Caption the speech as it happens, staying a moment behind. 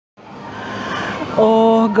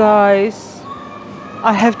Oh, guys,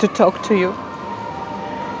 I have to talk to you.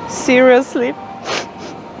 Seriously,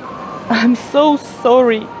 I'm so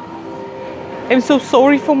sorry. I'm so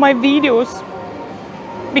sorry for my videos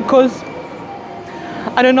because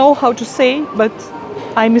I don't know how to say, but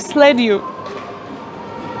I misled you.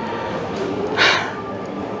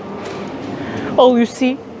 All you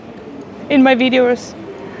see in my videos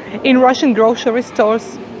in Russian grocery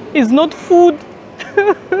stores is not food.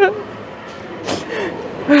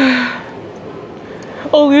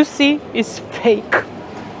 All you see is fake.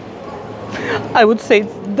 I would say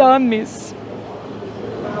it's dummies.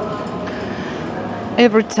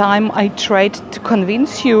 Every time I tried to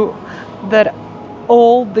convince you that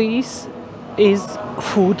all this is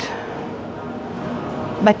food.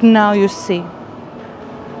 But now you see,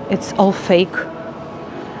 it's all fake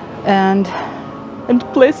and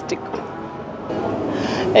plastic.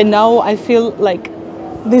 And now I feel like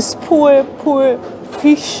this poor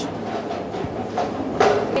fish.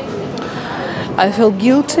 I feel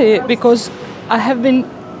guilty because I have been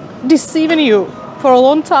deceiving you for a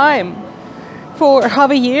long time, for half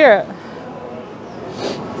a year.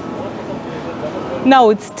 Now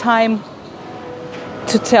it's time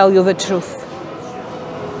to tell you the truth.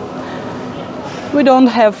 We don't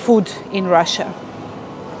have food in Russia.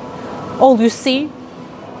 All you see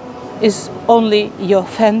is only your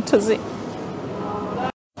fantasy.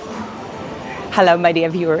 Hello, my dear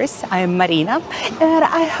viewers, I am Marina, and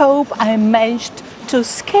I hope I managed to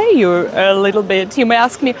scare you a little bit. You may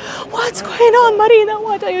ask me, what's going on, Marina?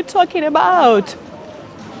 What are you talking about?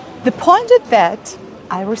 The point is that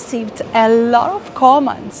I received a lot of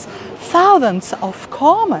comments, thousands of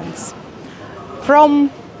comments from,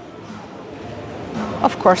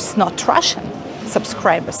 of course, not Russian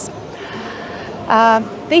subscribers.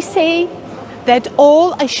 They say that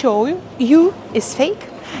all I show you is fake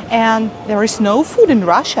and there is no food in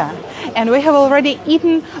Russia. And we have already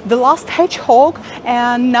eaten the last hedgehog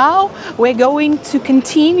and now we're going to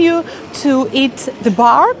continue to eat the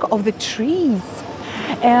bark of the trees.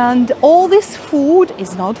 And all this food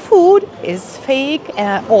is not food, is fake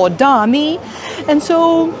or dummy. And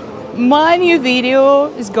so my new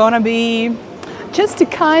video is gonna be just a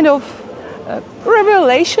kind of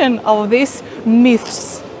revelation of these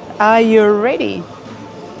myths. Are you ready?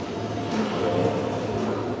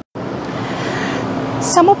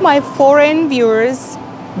 Some of my foreign viewers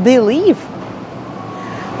believe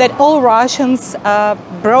that all Russians are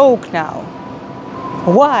broke now.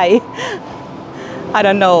 Why? I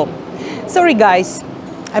don't know. Sorry guys,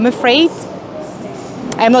 I'm afraid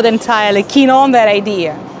I'm not entirely keen on that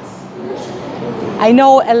idea. I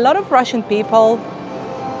know a lot of Russian people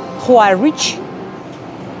who are rich,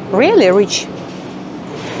 really rich.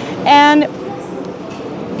 And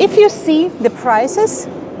if you see the prices,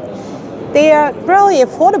 they are really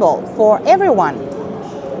affordable for everyone.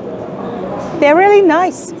 They're really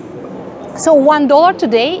nice. So $1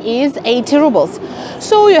 today is 80 rubles.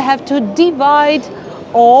 So you have to divide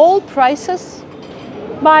all prices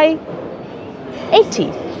by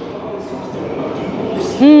 80.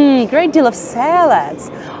 Great deal of salads.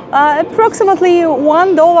 Approximately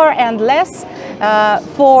 $1 and less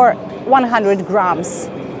for 100 grams.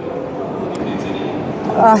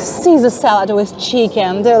 Caesar salad with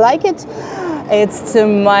chicken. Do you like it? It's to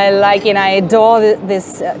my liking. I adore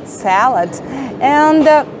this salad. And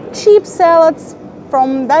cheap salads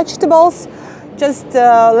from vegetables, just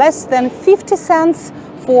less than 50 cents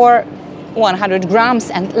for 100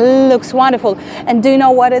 grams and looks wonderful. And do you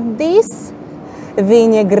know what it is?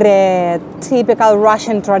 Vinaigrette, typical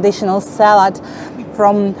Russian traditional salad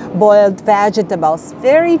from boiled vegetables.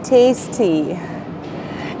 Very tasty.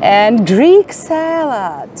 And Greek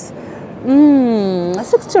salad,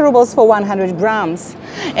 60 rubles for 100 grams.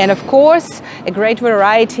 And of course, a great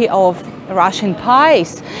variety of Russian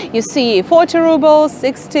pies. You see 40 rubles,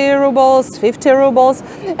 60 rubles, 50 rubles,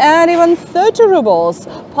 and even 30 rubles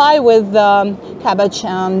pie with cabbage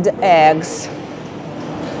and eggs.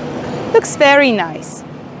 Looks very nice,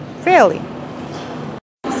 really.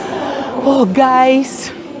 Oh,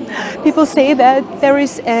 guys. People say that there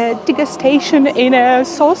is a degustation in a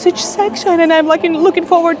sausage section, and I'm looking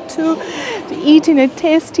forward to eating and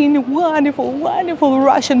tasting wonderful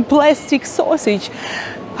Russian plastic sausage.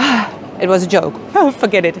 It was a joke.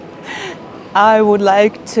 Forget it. I would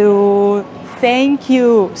like to thank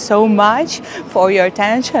you so much for your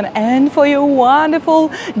attention and for your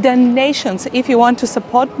wonderful donations. If you want to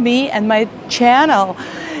support me and my channel,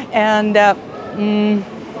 and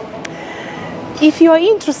if you are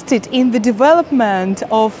interested in the development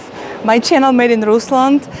of my channel Made in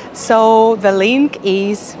Rusland, so the link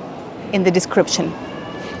is in the description.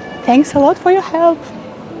 Thanks a lot for your help.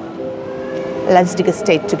 Let's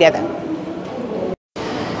degustate together.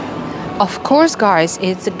 Of course, guys,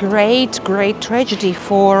 it's a great tragedy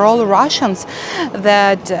for all Russians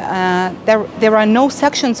that there are no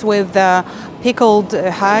sections with pickled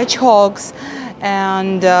hedgehogs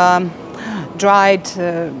and dried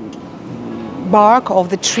bark of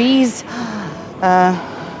the trees,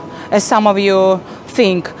 as some of you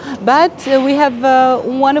think. But we have a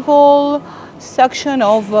wonderful section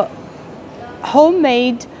of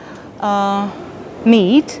homemade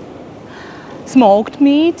meat, smoked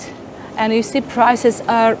meat. And you see prices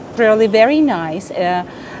are really very nice.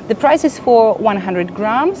 The price is for 100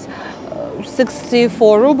 grams,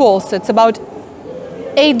 64 rubles. It's about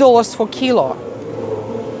 $8 for kilo.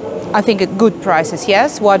 I think it's good prices,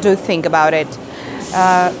 yes? What do you think about it?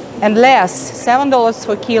 And less, $7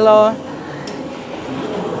 for kilo.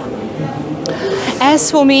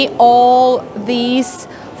 As for me, all these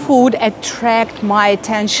food attract my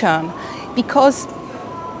attention because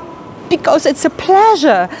it's a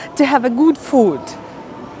pleasure to have a good food.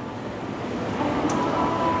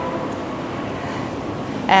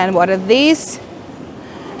 And what are these?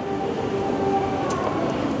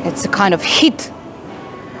 It's a kind of heat.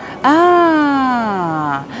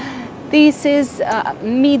 This is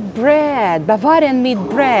meat bread, Bavarian meat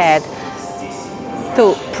bread.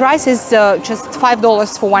 So price is just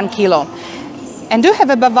 $5 for 1 kilo. And do you have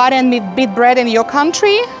a Bavarian meat bread in your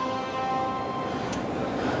country?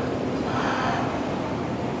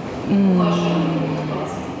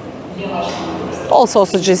 All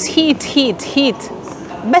sausages, heat.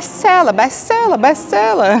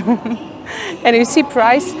 Bestseller. And you see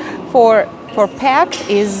price for pack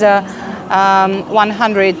is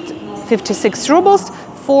 156 rubles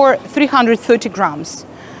for 330 grams.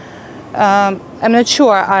 I'm not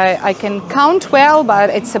sure I can count well, but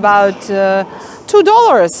it's about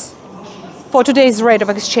 $2 for today's rate of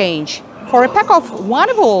exchange for a pack of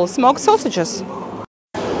wonderful smoked sausages.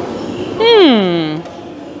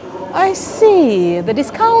 I see. The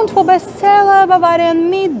discount for bestseller Bavarian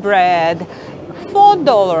meat bread,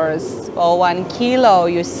 $4 for 1 kilo,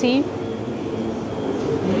 you see.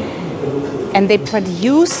 And they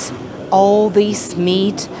produce all this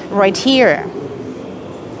meat right here.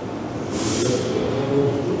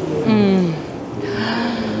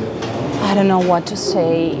 I don't know what to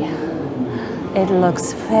say. It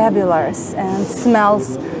looks fabulous and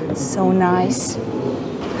smells so nice.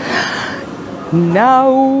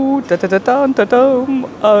 Now,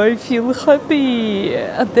 I feel happy.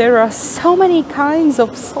 There are so many kinds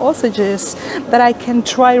of sausages that I can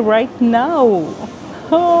try right now.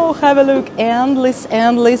 Oh, have a look,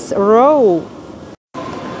 endless row.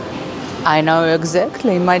 I know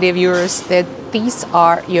exactly, my dear viewers, that these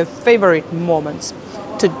are your favorite moments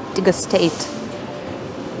to degustate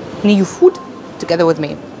new food together with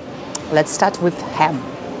me. Let's start with ham.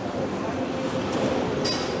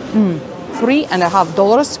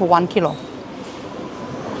 $3.50 for 1 kilo.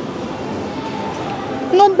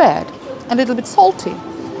 Not bad, a little bit salty,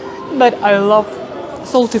 but I love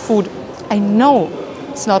salty food. I know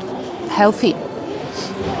it's not healthy,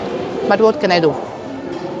 but what can I do?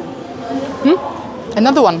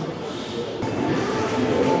 Another one.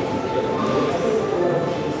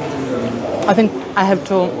 I think I have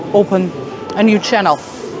to open a new channel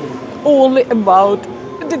only about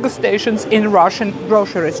degustations in Russian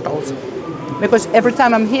grocery stores. Because every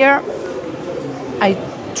time I'm here, I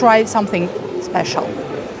try something special.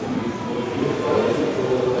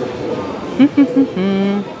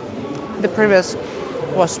 The previous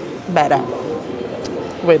was better,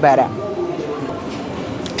 way better.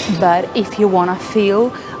 But if you want to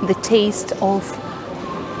feel the taste of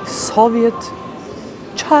Soviet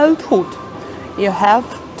childhood, you have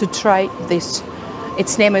to try this.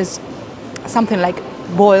 Its name is something like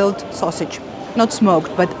boiled sausage. Not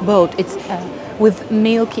smoked, but boiled. It's with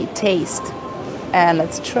milky taste. And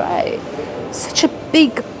let's try. Such a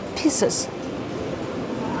big pieces.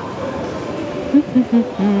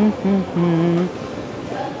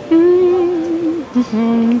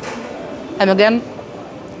 And again,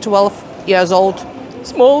 12 years old,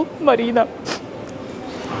 small Marina,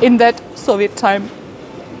 in that Soviet time.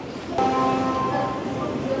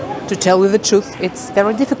 To tell you the truth, it's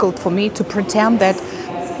very difficult for me to pretend that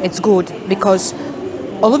it's good, because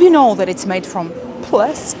all of you know that it's made from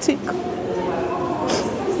plastic.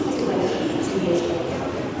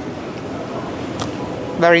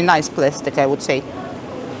 Very nice plastic, I would say.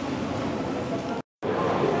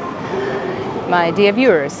 My dear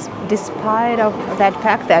viewers, despite of that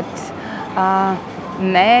fact that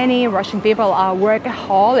many Russian people are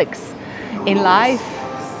workaholics in life,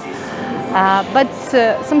 But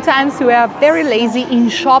sometimes we are very lazy in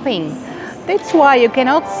shopping. That's why you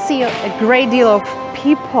cannot see a great deal of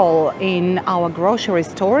people in our grocery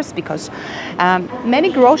stores, because many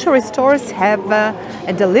grocery stores have a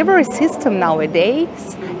delivery system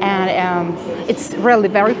nowadays, and it's really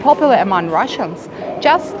very popular among Russians.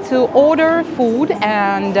 Just to order food,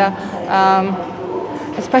 and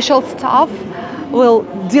a special staff will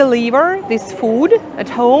deliver this food at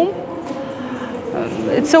home.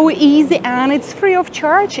 It's so easy, and it's free of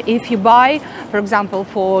charge. If you buy, for example,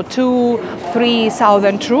 for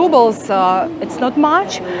 2,000–3,000 rubles, it's not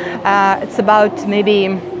much. It's about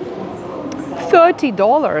maybe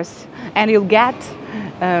 $30, and you'll get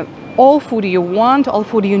all food you want, all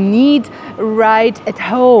food you need right at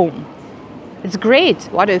home. It's great.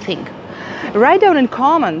 What do you think? Write down in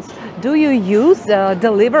comments, do you use the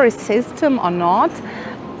delivery system or not?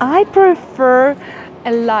 I prefer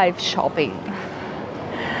a live shopping.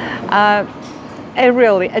 I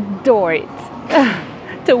really adore it.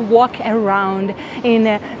 To walk around in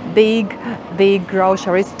a big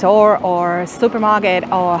grocery store or supermarket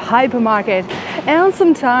or hypermarket, and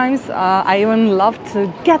sometimes I even love to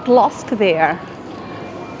get lost there.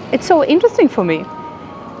 It's so interesting for me.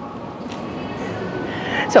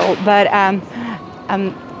 So, but I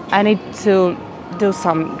need to do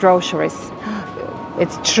some groceries.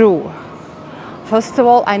 It's true. First of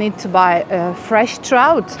all, I need to buy fresh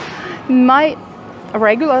trout. My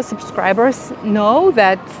regular subscribers know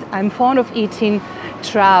that I'm fond of eating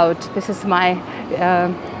trout. This is my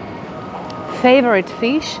favorite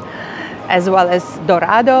fish, as well as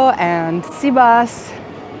dorado and sea bass.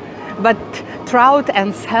 But trout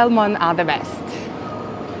and salmon are the best.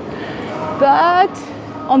 But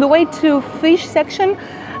on the way to fish section,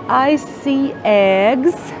 I see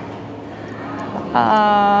eggs.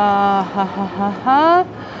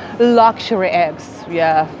 Luxury eggs,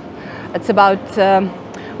 yeah. It's about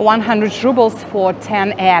 100 rubles for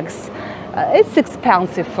 10 eggs. It's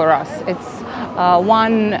expensive for us. It's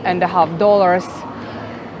 $1.50.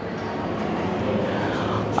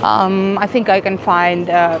 I think I can find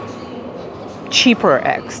cheaper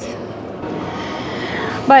eggs.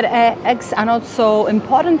 But eggs are not so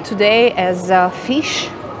important today as fish.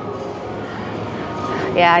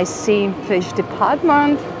 Yeah, I see fish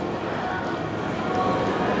department.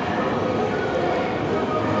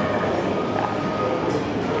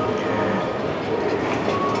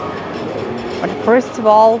 But first of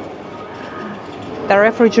all, the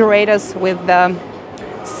refrigerators with the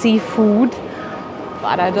seafood,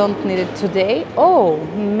 but I don't need it today. Oh,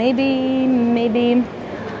 maybe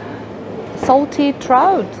salty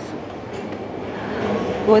trout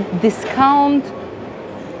with discount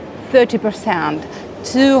 30%.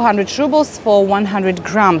 200 rubles for 100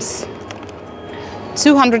 grams.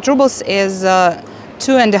 200 rubles is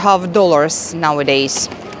 $2.50 nowadays.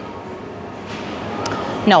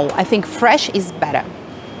 No, I think fresh is better.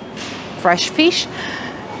 Fresh fish.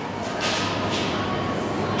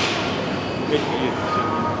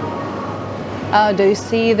 Do you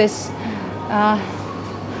see this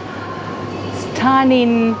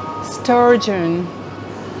stunning sturgeon?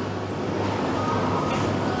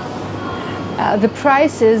 The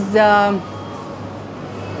price is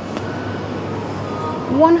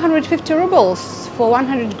 150 rubles for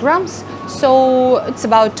 100 grams. So it's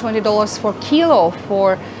about $20 for kilo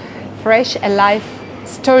for fresh alive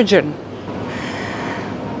sturgeon.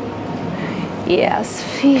 Yes,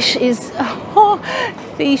 fish is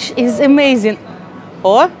amazing.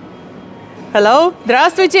 Oh, hello,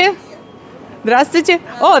 здравствуйте. Здравствуйте.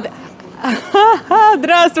 Oh,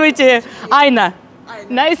 здравствуйте, Aina.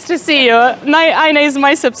 Nice to see you. Aina is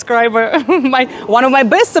my subscriber, one of my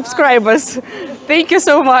best subscribers. Thank you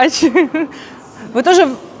so much. Вы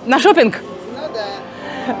тоже на шопинг? Ну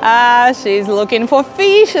да. She's looking for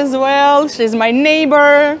fish as well. She's my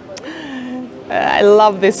neighbor. I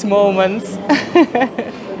love these moments.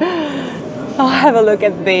 Oh, have a look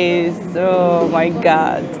at this. Oh my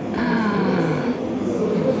God.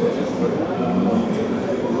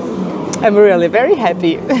 I'm really very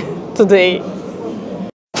happy today.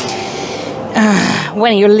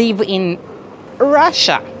 When you live in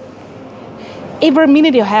Russia, every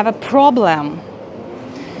minute you have a problem.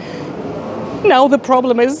 Now the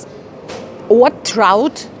problem is what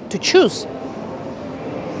trout to choose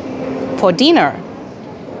for dinner.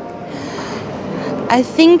 I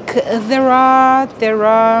think there are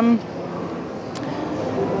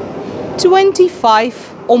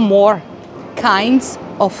 25 or more kinds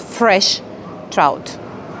of fresh trout.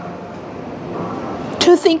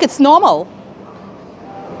 Do you think it's normal?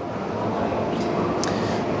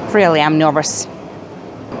 Really, I'm nervous.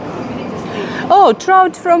 Oh,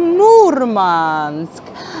 trout from Murmansk.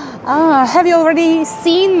 Have you already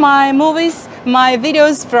seen my movies, my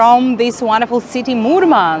videos from this wonderful city,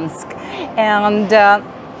 Murmansk? And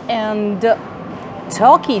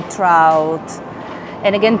Turkey trout,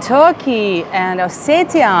 and again Turkey and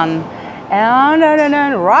Ossetian, and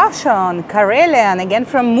Russian, Karelian, again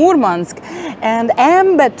from Murmansk, and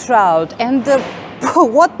amber trout, and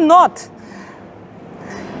what not?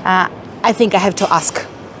 I think I have to ask.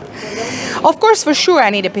 Of course, for sure, I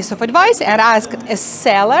need a piece of advice, and I asked a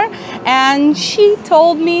seller, and she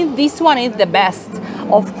told me this one is the best.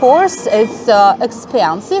 Of course, it's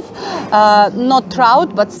expensive, not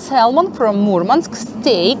trout, but salmon from Murmansk,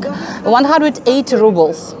 steak, 180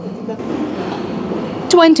 rubles.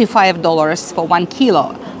 $25 for 1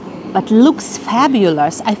 kilo, but looks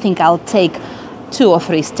fabulous. I think I'll take 2 or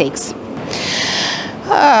 3 steaks.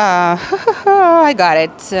 I got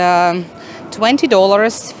it.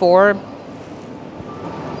 $20 for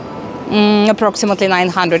approximately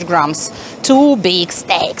 900 grams. 2 big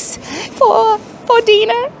steaks for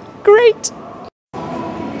dinner. Great.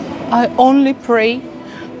 I only pray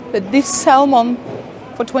that this salmon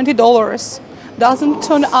for $20 doesn't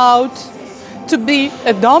turn out to be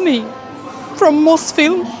a dummy from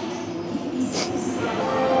Mosfilm.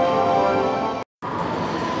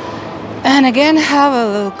 And again, have a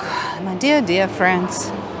look, my dear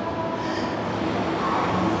friends.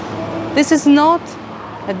 This is not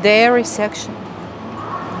a dairy section.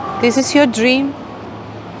 This is your dream.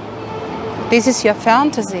 This is your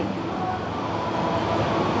fantasy.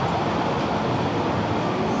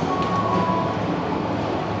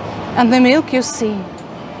 And the milk you see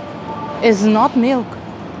is not milk.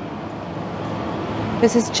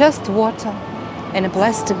 This is just water in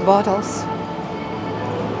plastic bottles.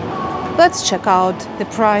 Let's check out the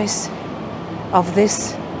price of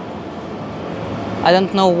this. I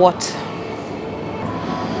don't know what.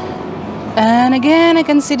 And again, I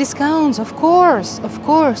can see discounts, of course.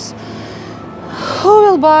 Who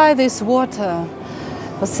will buy this water?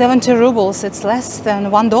 For 70 rubles, it's less than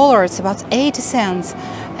 $1, it's about 80 cents.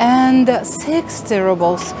 And 60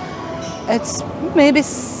 rubles, it's maybe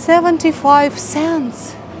 75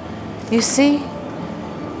 cents. You see?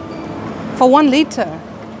 For 1 liter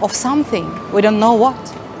of something, we don't know what.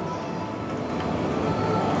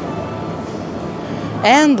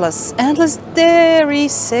 Endless dairy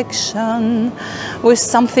section with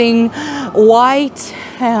something white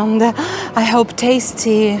and I hope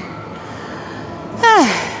tasty.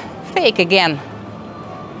 Fake again.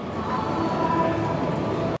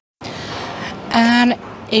 And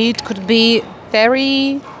it could be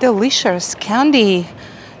very delicious candy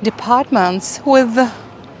departments with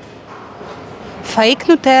fake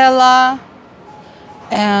Nutella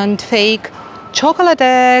and fake chocolate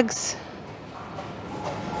eggs.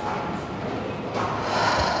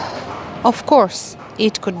 Of course,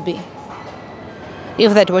 it could be,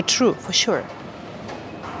 if that were true, for sure.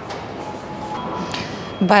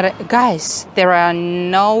 But guys, there are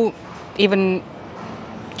no even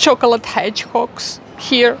chocolate hedgehogs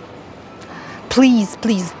here. Please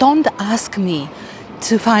don't ask me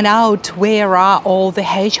to find out where are all the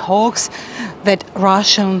hedgehogs that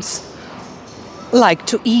Russians like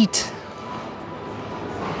to eat.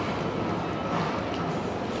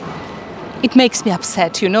 It makes me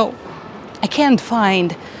upset, you know. I can't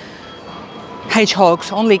find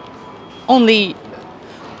hedgehogs, only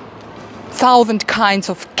 1,000 kinds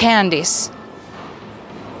of candies.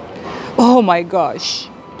 Oh my gosh.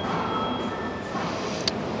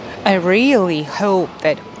 I really hope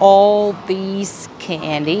that all these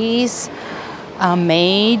candies are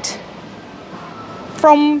made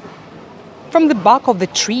from the bark of the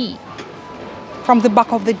tree, from the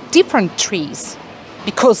bark of the different trees,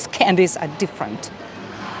 because candies are different.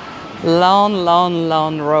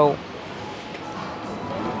 Long row.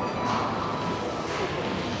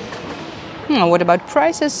 What about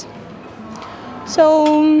prices?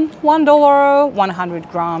 So $1, 100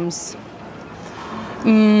 grams.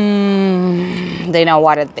 They know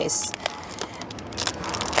what it is.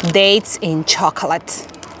 Dates in chocolate.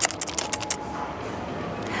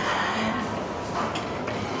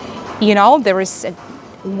 You know, there is a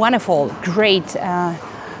wonderful, great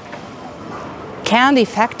candy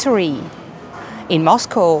factory in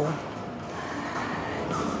Moscow,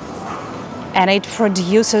 and it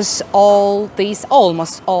produces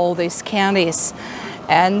almost all these candies,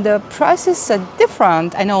 and the prices are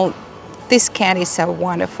different. I know these candies are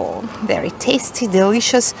wonderful, very tasty,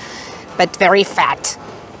 delicious, but very fat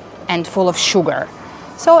and full of sugar.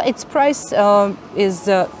 So its price is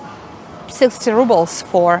 60 rubles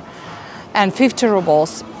and 50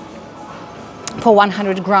 rubles for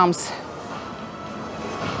 100 grams.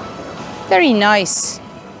 Very nice.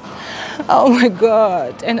 Oh my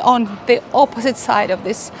God. And on the opposite side of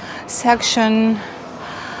this section,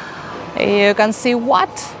 you can see what?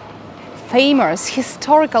 Famous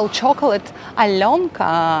historical chocolate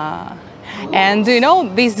Alonka. And you know,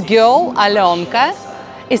 this girl, Alonka,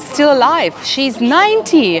 is still alive. She's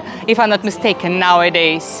 90, if I'm not mistaken,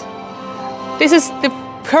 nowadays. This is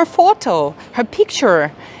her photo, her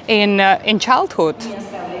picture in childhood.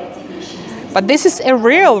 But this is a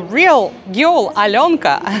real girl,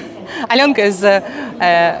 Alonka. Alonka is a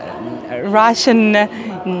Russian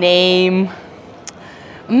name.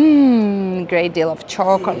 Great deal of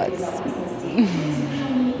chocolates.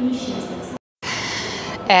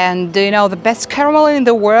 And you know, the best caramel in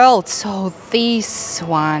the world, so this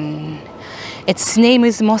one. Its name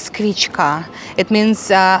is Moskvichka. It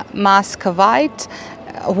means Muscovite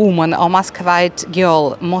woman or Muscovite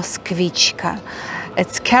girl, Moskvichka.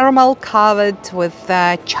 It's caramel covered with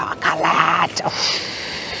chocolate. Oh.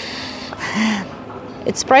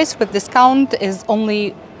 Its price with discount is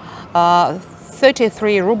only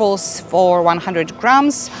 33 rubles for 100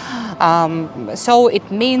 grams. So it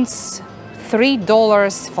means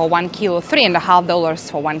 $3 for 1 kilo,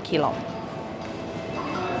 $3.50 for 1 kilo.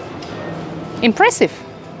 Impressive.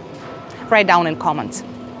 Write down in comments.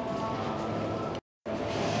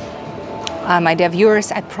 My dear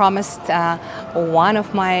viewers, I promised one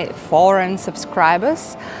of my foreign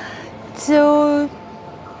subscribers to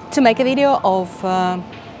make a video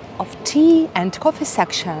of tea and coffee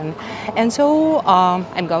section, and so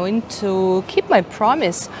I'm going to keep my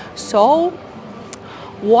promise. So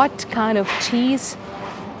what kind of teas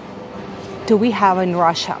do we have in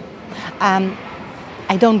Russia?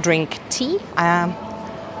 I don't drink tea.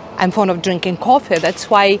 I'm fond of drinking coffee. That's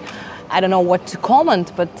why I don't know what to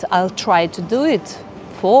comment, but I'll try to do it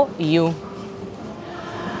for you.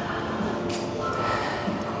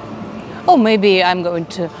 Or maybe I'm going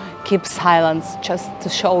to keep silence just to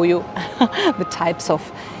show you the types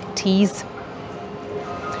of teas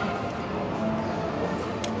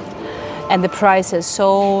and the prices.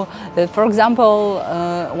 So, for example,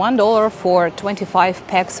 $1 for 25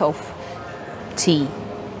 packs of tea.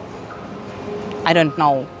 I don't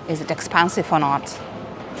know, is it expensive or not?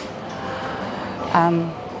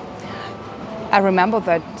 I remember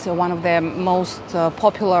that one of the most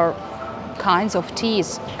popular kinds of tea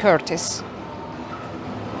is Curtis.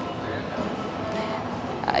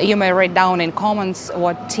 You may write down in comments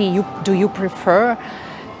what tea do you prefer.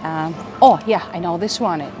 Oh yeah, I know this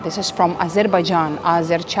one. This is from Azerbaijan,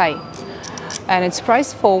 Azer Chai. And its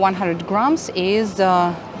price for 100 grams is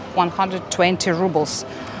 120 rubles.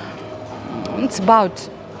 It's about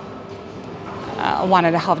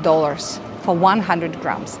 $1.50 for 100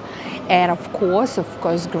 grams. And of course,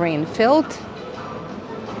 Greenfield.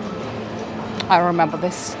 I remember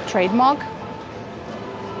this trademark.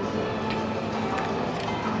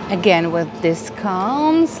 Again with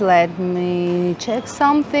discounts, let me check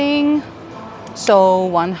something. So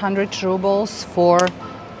 100 rubles for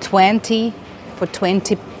 20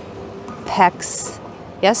 packs.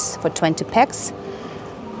 Yes, for 20 packs.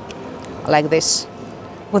 Like this.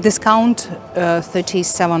 With discount,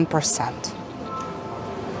 37%.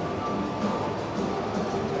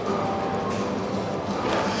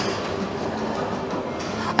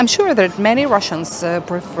 I'm sure that many Russians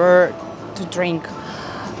prefer to drink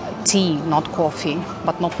tea, not coffee,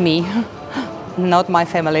 but not me, not my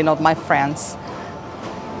family, not my friends.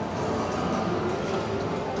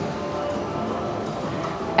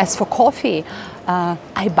 As for coffee,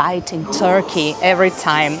 I buy it in Turkey every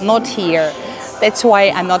time, not here. That's why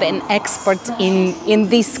I'm not an expert in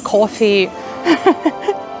this coffee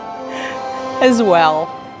as well.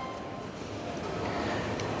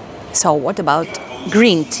 So what about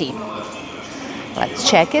green tea? Let's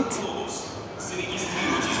check it.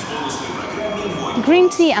 Green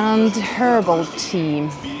tea and herbal tea.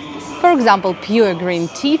 For example, pure green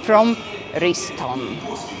tea from Riston.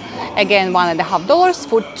 Again, $1.50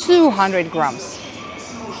 for 200 grams.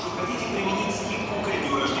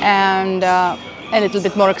 And a little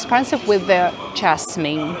bit more expensive with the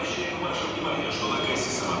jasmine.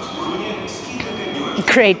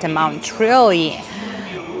 Great amount, really.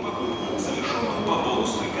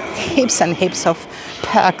 Heaps and heaps of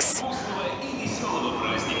packs.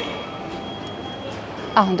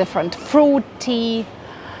 Different fruit tea.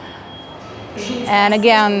 And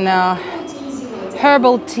again,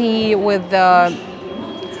 herbal tea with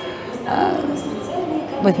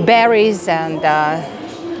berries and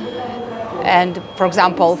for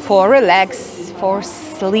example, for relax, for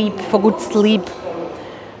sleep, for good sleep.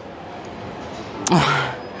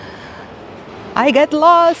 I get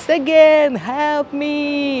lost again, help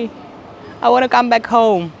me. I want to come back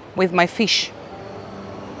home with my fish.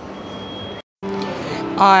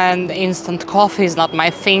 And instant coffee is not my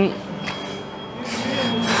thing.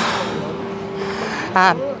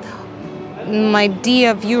 My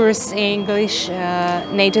dear viewers, English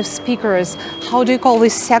native speakers, how do you call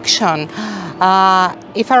this section?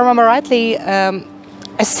 If I remember rightly,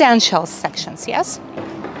 essential sections, yes?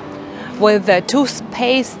 With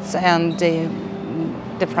toothpastes and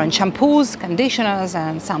different shampoos, conditioners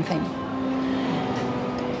and something.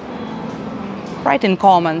 Write in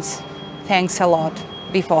comments, thanks a lot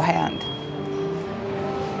beforehand.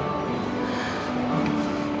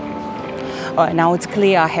 Oh, now it's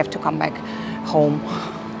clear I have to come back home.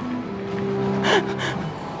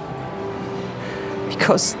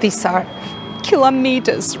 Because these are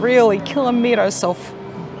kilometers, really kilometers of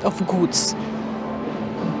goods.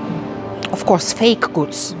 Of course, fake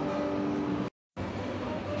goods.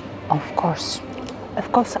 Of course,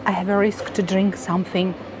 I have a risk to drink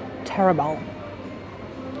something terrible.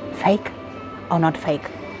 Fake or not fake?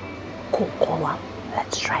 Coca-Cola.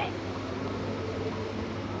 Let's try.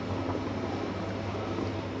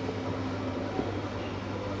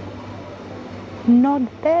 Not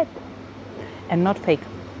bad and not fake.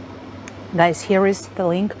 Guys, here is the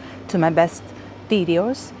link to my best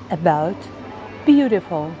videos about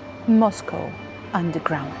beautiful Moscow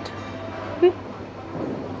underground.